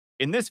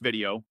In this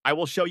video, I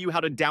will show you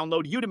how to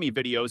download Udemy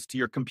videos to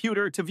your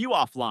computer to view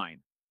offline.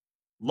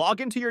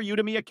 Log into your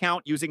Udemy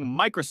account using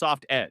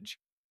Microsoft Edge.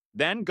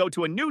 Then go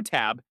to a new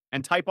tab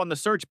and type on the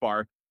search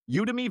bar,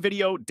 Udemy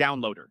Video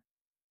Downloader.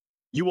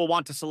 You will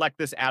want to select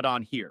this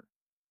add-on here.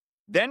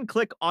 Then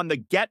click on the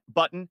Get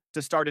button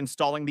to start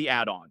installing the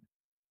add-on.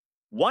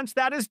 Once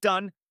that is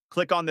done,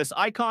 click on this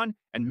icon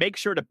and make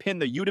sure to pin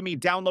the Udemy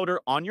downloader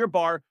on your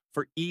bar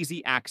for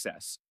easy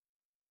access.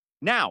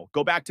 Now,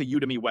 go back to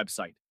Udemy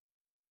website.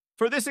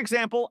 For this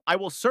example, I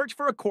will search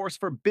for a course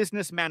for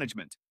business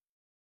management.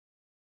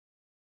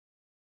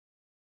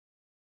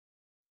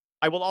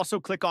 I will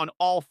also click on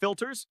All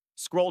Filters,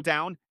 scroll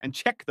down, and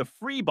check the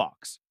free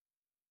box.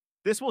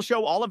 This will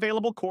show all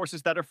available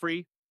courses that are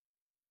free.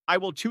 I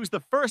will choose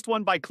the first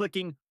one by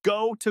clicking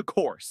Go to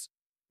Course.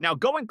 Now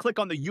go and click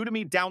on the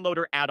Udemy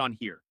Downloader add-on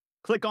here.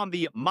 Click on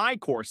the My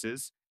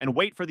Courses and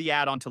wait for the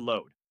add-on to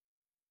load.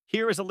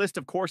 Here is a list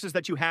of courses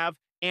that you have,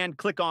 and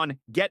click on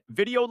Get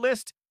Video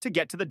List to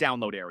get to the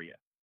download area.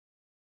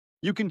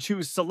 You can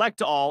choose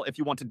Select All if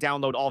you want to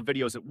download all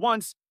videos at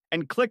once,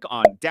 and click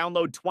on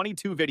Download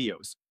 22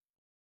 videos.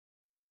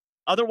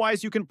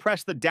 Otherwise, you can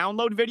press the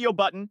Download Video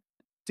button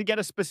to get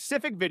a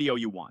specific video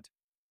you want.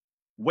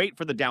 Wait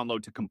for the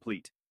download to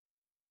complete.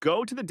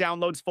 Go to the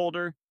Downloads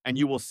folder, and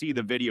you will see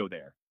the video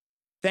there.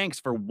 Thanks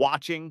for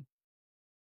watching.